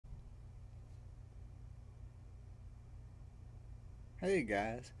Hey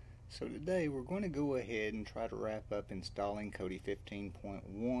guys, so today we're going to go ahead and try to wrap up installing KODI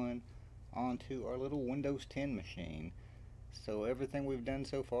 15.1 onto our little Windows 10 machine. So everything we've done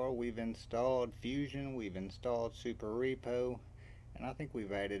so far, we've installed Fusion, we've installed Super Repo, and I think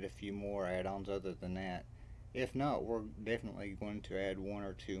we've added a few more add-ons other than that. If not, we're definitely going to add one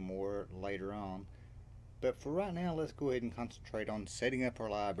or two more later on. But for right now, let's go ahead and concentrate on setting up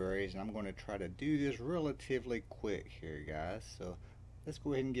our libraries, and I'm going to try to do this relatively quick here, guys. So let's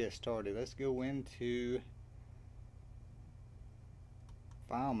go ahead and get started. Let's go into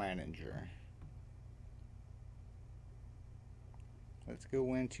File Manager. Let's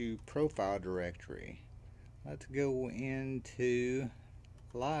go into Profile Directory. Let's go into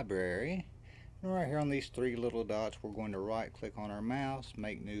Library. And right here on these three little dots, we're going to right click on our mouse,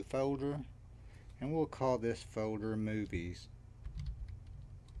 make new folder, and we'll call this folder Movies.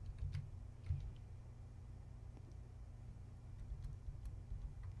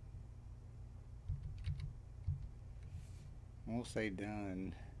 We'll say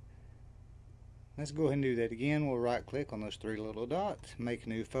done. Let's go ahead and do that again. We'll right click on those three little dots, make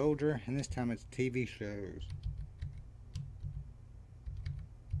new folder, and this time it's TV shows.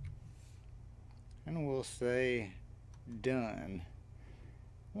 And we'll say done.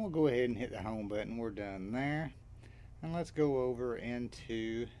 We'll go ahead and hit the home button. We're done there. And let's go over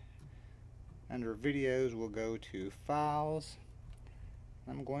into, under videos, we'll go to files.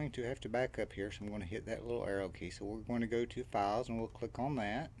 I'm going to have to back up here, so I'm going to hit that little arrow key. So we're going to go to files and we'll click on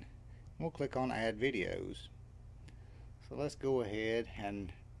that. We'll click on add videos. So let's go ahead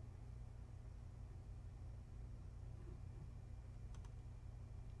and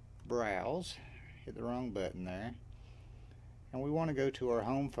browse. Hit the wrong button there. And we want to go to our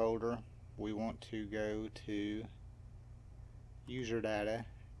home folder. We want to go to user data.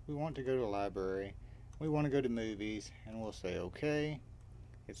 We want to go to library. We want to go to movies, and we'll say OK.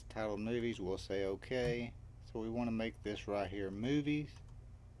 It's titled movies. We'll say OK. So we want to make this right here movies.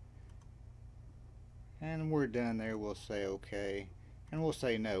 And we're done there. We'll say OK. And we'll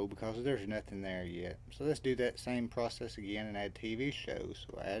say no because there's nothing there yet. So let's do that same process again and add TV shows.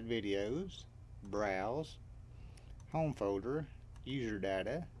 So add videos, browse, home folder, user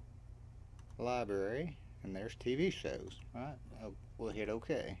data, library, and there's TV shows. Right? We'll hit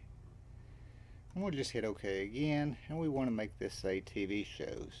OK. And we'll just hit OK again, and we want to make this say TV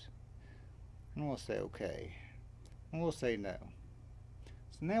shows. And we'll say OK. And we'll say no.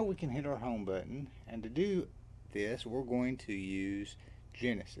 So now we can hit our home button, and to do this we're going to use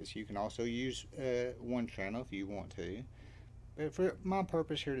Genesis. You can also use one channel if you want to. But for my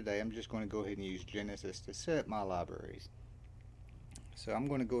purpose here today, I'm just going to go ahead and use Genesis to set up my libraries. So I'm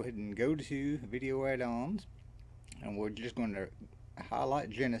going to go ahead and go to Video Add-ons, and we're just going to highlight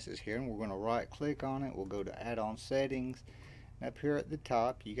Genesis here, and we're going to right click on it. We'll go to Add-on Settings, and up here at the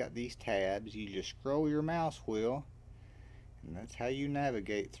top you got these tabs. You just scroll your mouse wheel, and that's how you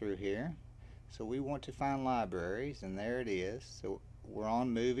navigate through here. So we want to find libraries, and there it is. So we're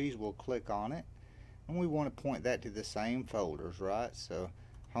on movies. We'll click on it, and we want to point that to the same folders, right? So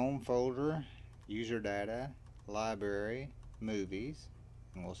home folder, user data, library, movies,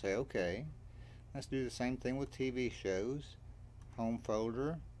 and we'll say OK. Let's do the same thing with TV shows. Home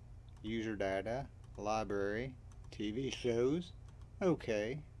folder, user data, library, TV shows,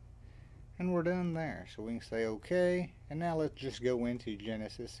 OK. And we're done there. So we can say OK. And now let's just go into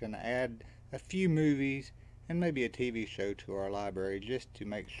Genesis and add a few movies and maybe a TV show to our library just to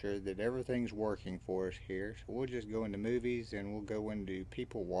make sure that everything's working for us here. So we'll just go into movies and we'll go into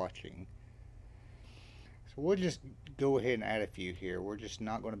people watching. So we'll just go ahead and add a few here. We're just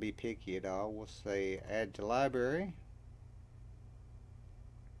not going to be picky at all. We'll say add to library.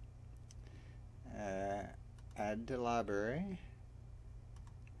 Add to library.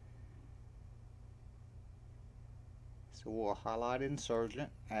 So we'll highlight Insurgent,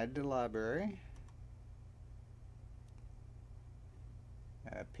 add to library.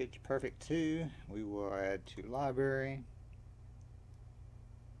 Pitch Perfect 2, we will add to library.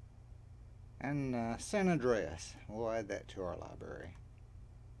 And San Andreas, we'll add that to our library.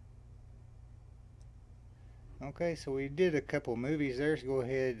 Okay, so we did a couple movies there, so go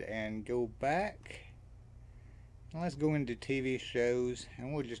ahead and go back. And let's go into TV shows,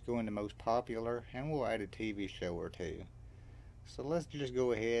 and we'll just go into most popular, and we'll add a TV show or two. So let's just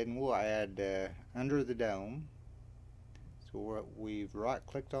go ahead and we'll add Under the Dome. So we've right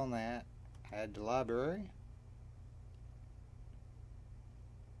clicked on that, add to library.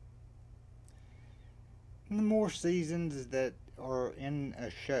 And the more seasons that are in a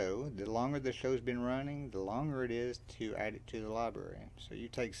show, the longer the show's been running, the longer it is to add it to the library. So you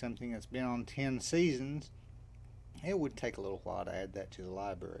take something that's been on 10 seasons it would take a little while to add that to the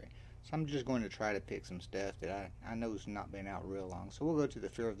library. So I'm just going to try to pick some stuff that I know has not been out real long. So we'll go to the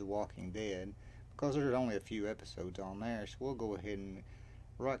Fear of the Walking Dead, because there's only a few episodes on there. So we'll go ahead and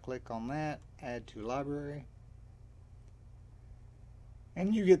right click on that, add to library.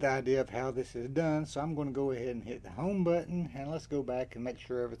 And you get the idea of how this is done. So I'm going to go ahead and hit the home button, and let's go back and make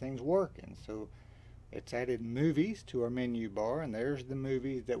sure everything's working. So it's added movies to our menu bar, and there's the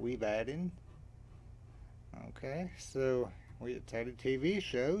movies that we've added. Okay, so it's added TV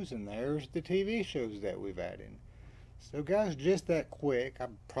shows, and there's the TV shows that we've added. So guys, just that quick,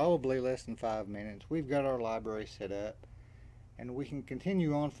 probably less than 5 minutes, we've got our library set up, and we can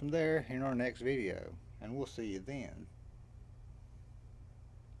continue on from there in our next video, and we'll see you then.